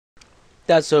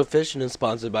That's So Fishing is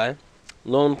sponsored by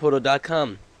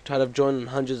LoanPortal.com. Tired of joining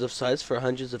hundreds of sites for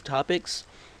hundreds of topics?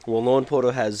 Well, Loan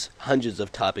Portal has hundreds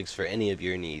of topics for any of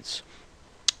your needs.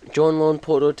 Join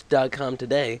LoanPortal.com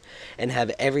today and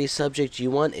have every subject you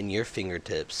want in your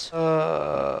fingertips.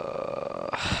 Oh,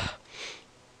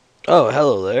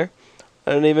 hello there.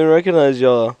 I didn't even recognize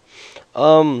y'all.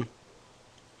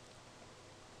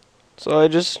 So I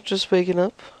just waking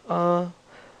up.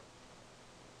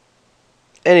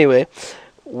 Anyway,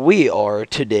 we are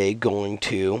today going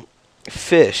to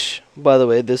fish. By the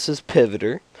way, this is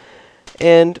Pivetor,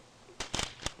 and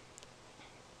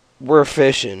we're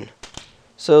fishing.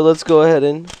 So let's go ahead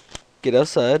and get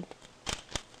outside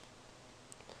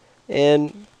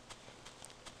and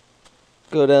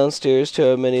go downstairs to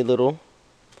our mini little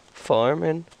farm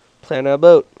and plant our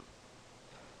boat.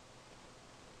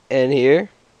 And here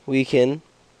we can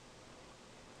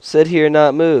sit here and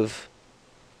not move,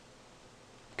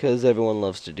 because everyone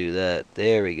loves to do that.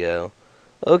 There we go.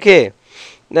 Okay,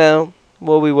 now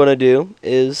what we want to do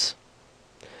is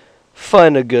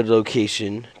find a good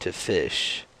location to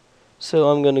fish. So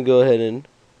I'm going to go ahead and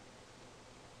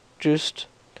just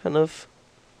kind of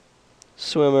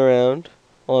swim around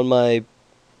on my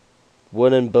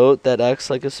wooden boat that acts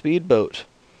like a speedboat,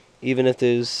 even if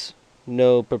there's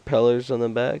no propellers on the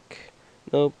back.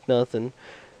 Nope, nothing.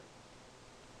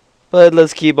 But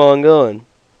let's keep on going.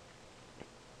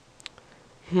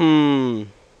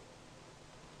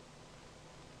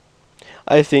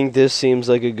 I think this seems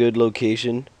like a good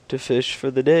location to fish for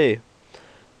the day.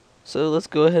 So let's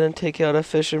go ahead and take out a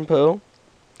fishing pole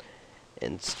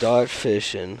and start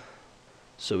fishing.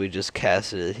 So we just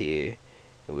casted it here,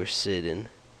 and we're sitting,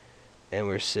 and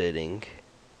we're sitting.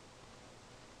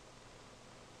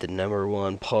 The number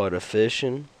one part of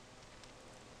fishing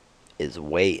is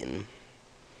waiting.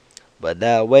 But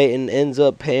that waiting ends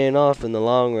up paying off in the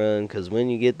long run, because when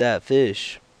you get that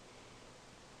fish,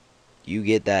 you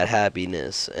get that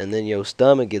happiness, and then your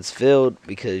stomach gets filled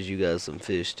because you got some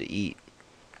fish to eat.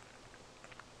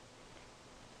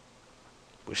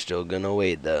 We're still gonna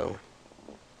wait though.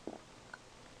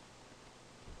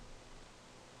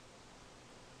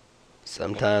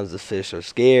 Sometimes the fish are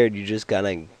scared. You just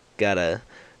gotta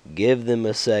give them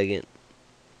a second,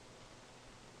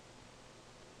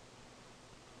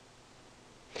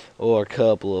 or a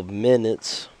couple of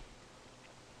minutes.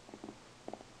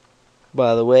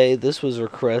 By the way, this was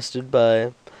requested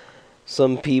by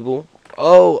some people.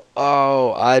 Oh,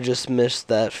 I just missed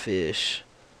that fish.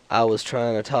 I was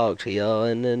trying to talk to y'all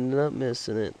and ended up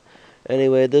missing it.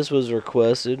 Anyway, this was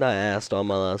requested. I asked on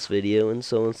my last video, and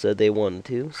someone said they wanted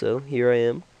to, so here I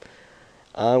am.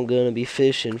 I'm going to be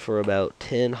fishing for about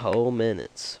 10 whole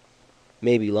minutes.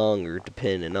 Maybe longer,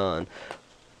 depending on.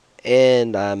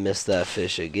 And I missed that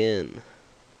fish again.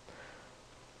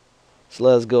 So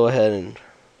let's go ahead and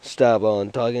stop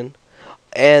on talking.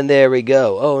 And there we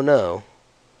go. Oh no.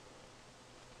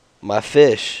 My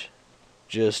fish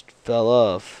just fell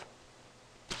off.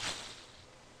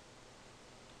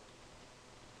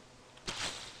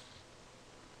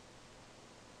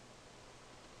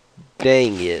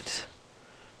 Dang it.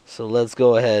 So let's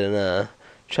go ahead and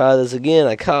try this again.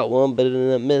 I caught one, but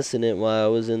ended up missing it while I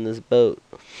was in this boat.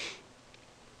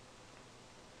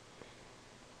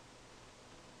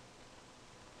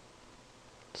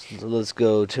 So let's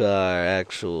go to our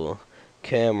actual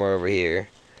camera over here.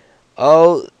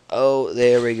 Oh,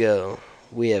 there we go.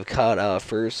 We have caught our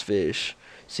first fish.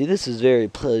 See, this is very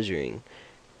pleasuring,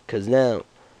 because now,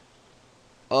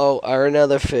 our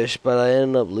another fish, but I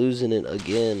ended up losing it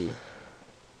again.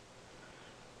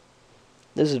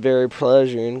 This is very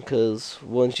pleasuring, because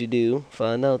once you do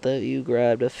find out that you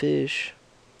grabbed a fish,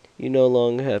 you no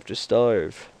longer have to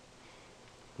starve.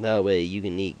 That way you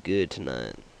can eat good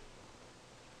tonight.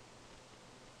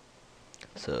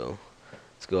 So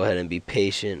let's go ahead and be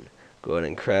patient. Go ahead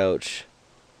and crouch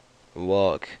and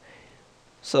walk.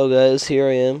 So guys, here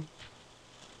I am,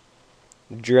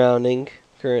 drowning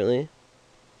currently.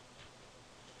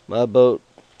 My boat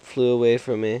flew away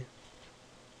from me.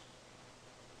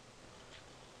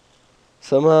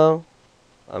 Somehow,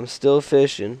 I'm still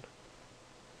fishing.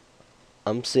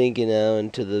 I'm sinking now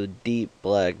into the deep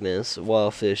blackness while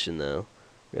fishing though.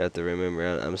 You have to remember,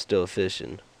 I'm still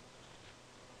fishing.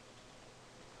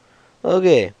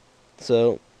 Okay,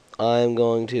 so I'm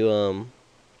going to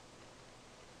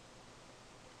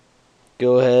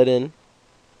go ahead and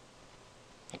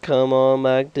come on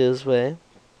back this way,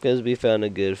 because we found a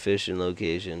good fishing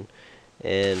location.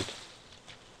 And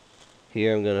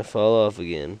here I'm gonna fall off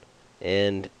again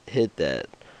and hit that.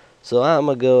 So I'm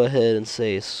gonna go ahead and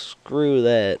say screw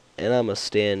that, and I'm gonna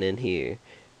stand in here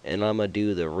and I'm gonna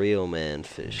do the real man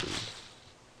fishing.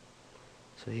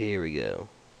 So here we go.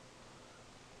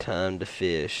 Time to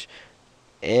fish.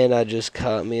 And I just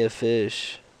caught me a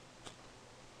fish.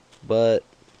 But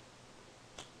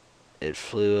it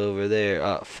flew over there.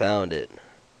 Ah, found it.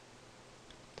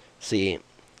 See,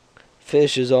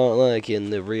 fishes aren't like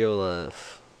in the real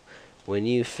life. When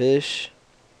you fish,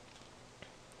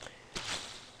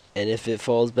 and if it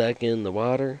falls back in the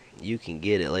water, you can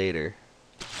get it later.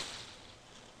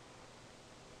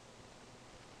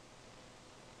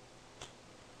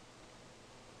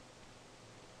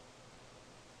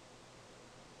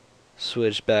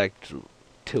 Switch back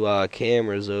to our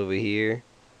cameras over here.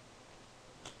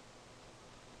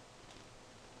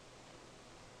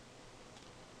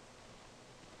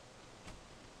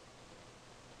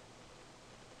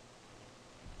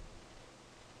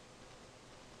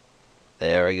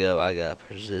 There we go. I got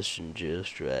position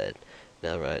just right.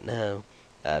 Now, right now,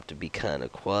 I have to be kind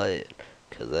of quiet,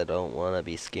 'cause I don't want to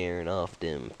be scaring off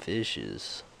them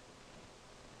fishes.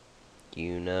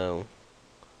 You know,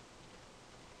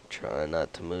 try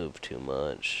not to move too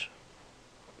much.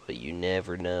 But you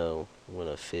never know when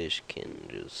a fish can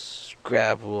just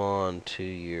grapple onto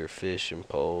your fishing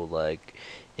pole like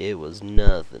it was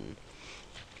nothing.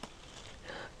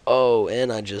 Oh,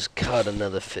 and I just caught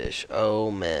another fish.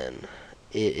 Oh man,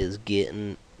 it is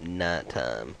getting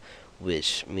nighttime,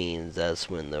 which means that's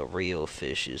when the real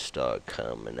fishes start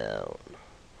coming out.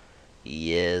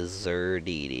 Yes, sir,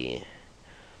 Dee.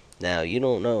 Now, you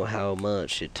don't know how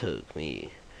much it took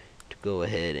me to go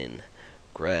ahead and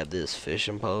grab this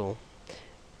fishing pole.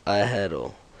 I had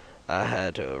to, I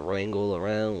had to wrangle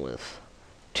around with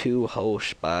 2 whole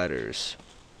spiders,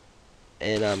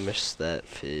 and I missed that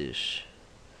fish.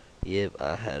 Yep,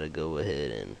 I had to go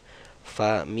ahead and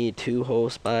fight me 2 whole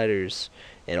spiders,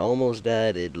 and almost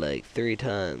died it like 3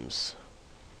 times.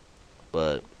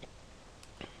 But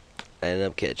I ended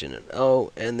up catching it.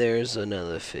 Oh, and there's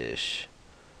another fish.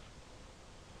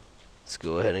 Let's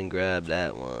go ahead and grab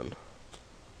that one.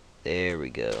 There we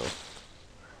go.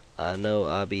 I know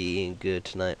I'll be eating good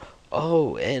tonight.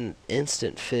 Oh, and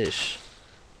instant fish.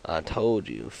 I told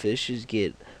you, fishes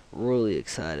get really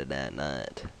excited at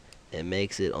night. It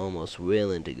makes it almost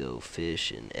willing to go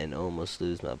fishing and almost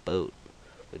lose my boat,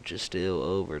 which is still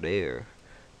over there.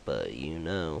 But you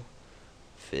know,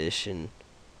 fishing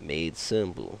made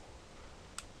simple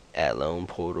at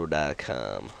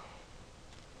loneportal.com.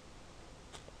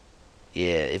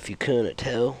 Yeah, if you couldn't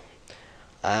tell,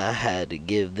 I had to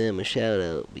give them a shout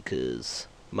out because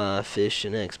my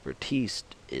fishing expertise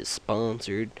is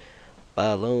sponsored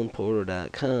by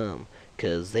loneportal.com,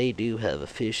 because they do have a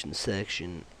fishing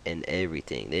section and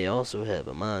everything. They also have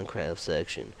a Minecraft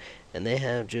section, and they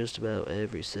have just about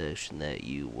every section that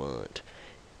you want.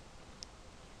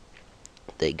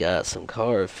 They got some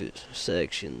car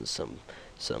sections,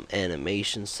 some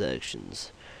animation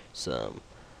sections, some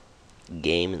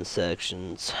gaming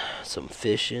sections, some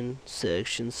fishing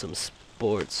sections, some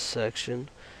sports section,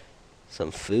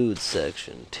 some food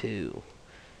section too.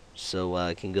 So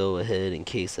I can go ahead, in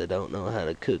case I don't know how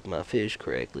to cook my fish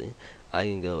correctly, I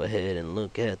can go ahead and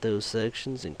look at those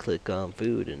sections and click on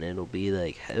food, and it'll be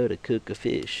like how to cook a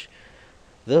fish.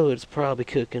 Though it's probably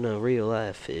cooking a real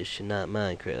life fish and not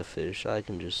Minecraft fish, I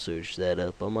can just search that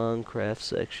up on Minecraft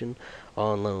section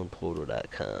on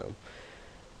loneportal.com.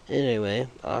 Anyway,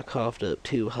 I coughed up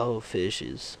 2 whole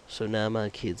fishes, so now my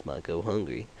kids might go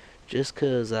hungry, just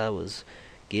 'cause I was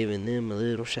giving them a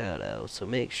little shout out. So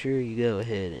make sure you go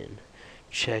ahead and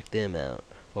check them out,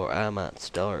 or I might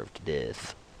starve to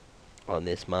death on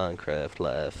this Minecraft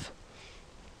life.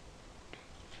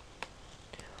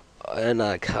 And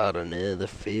I caught another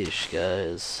fish,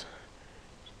 guys.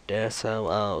 That's how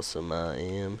awesome I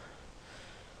am.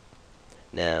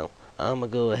 Now, I'm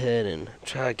gonna go ahead and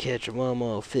try to catch one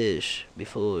more fish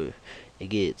before it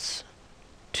gets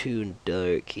too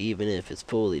dark, even if it's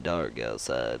fully dark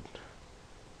outside.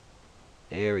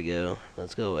 There we go.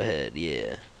 Let's go ahead,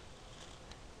 yeah.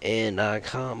 And I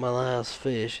caught my last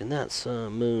fish, and that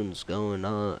sun moon's going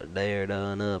on there,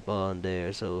 done up on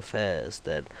there so fast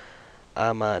that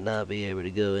I might not be able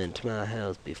to go into my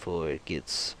house before it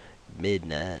gets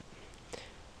midnight.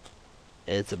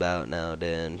 It's about now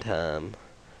then time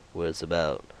where it's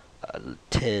about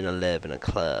 10, 11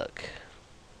 o'clock.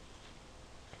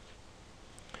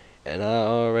 And I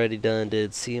already done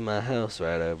did see my house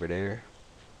right over there.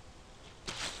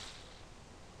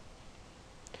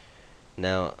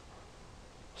 Now,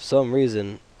 for some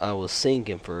reason, I was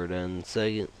sinking for a done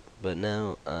second, but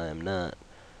now I am not.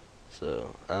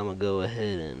 So, I'm gonna go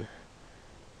ahead and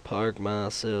park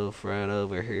myself right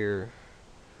over here.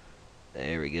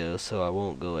 There we go, so I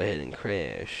won't go ahead and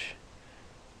crash.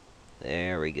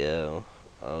 There we go.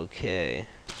 Okay.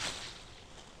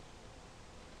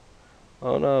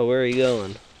 Oh no, where are you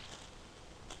going?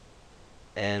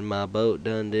 And my boat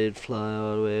done did fly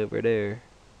all the way over there.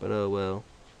 But oh well.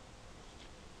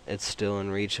 It's still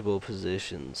in reachable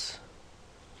positions.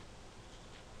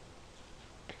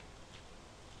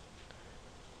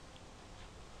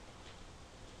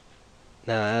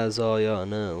 Now, as all y'all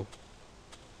know,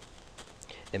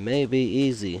 it may be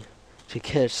easy to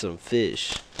catch some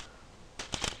fish,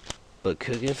 but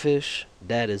cooking fish,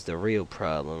 that is the real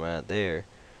problem right there.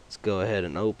 Let's go ahead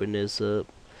and open this up,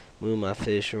 move my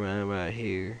fish around right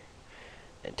here,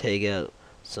 and take out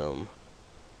some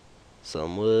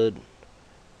wood,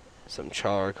 some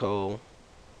charcoal,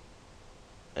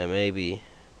 and maybe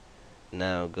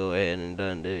now go ahead and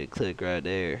done did click right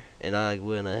there. And I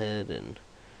went ahead and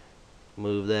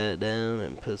move that down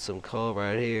and put some coal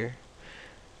right here.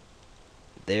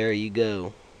 There you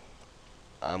go.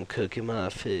 I'm cooking my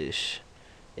fish.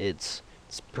 It's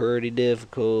pretty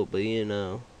difficult, but you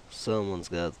know, someone's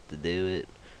got to do it.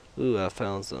 Ooh, I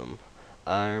found some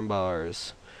iron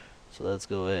bars. So let's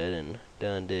go ahead and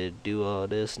done did do all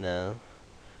this now.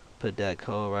 Put that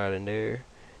coal right in there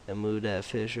and move that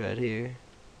fish right here.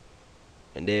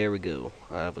 And there we go.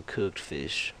 I have a cooked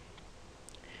fish.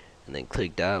 And then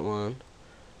click that one.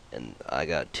 And I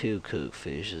got 2 cooked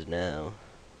fishes now.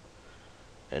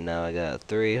 And now I got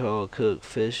 3 whole cooked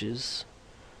fishes.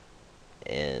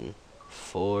 And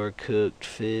 4 cooked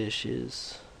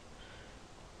fishes.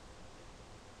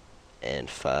 And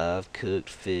 5 cooked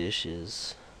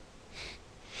fishes.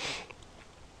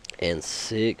 And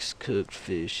 6 cooked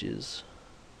fishes.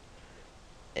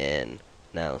 And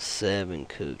now 7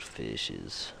 cooked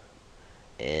fishes.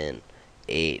 And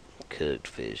 8 cooked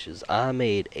fishes. I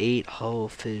made 8 whole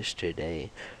fish today.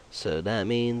 So that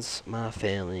means my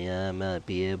family and I might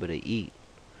be able to eat.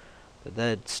 But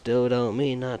that still don't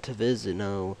mean not to visit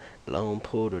no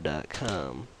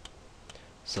loneportal.com.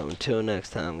 So until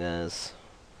next time, guys,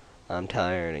 I'm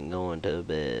tired and going to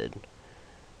bed.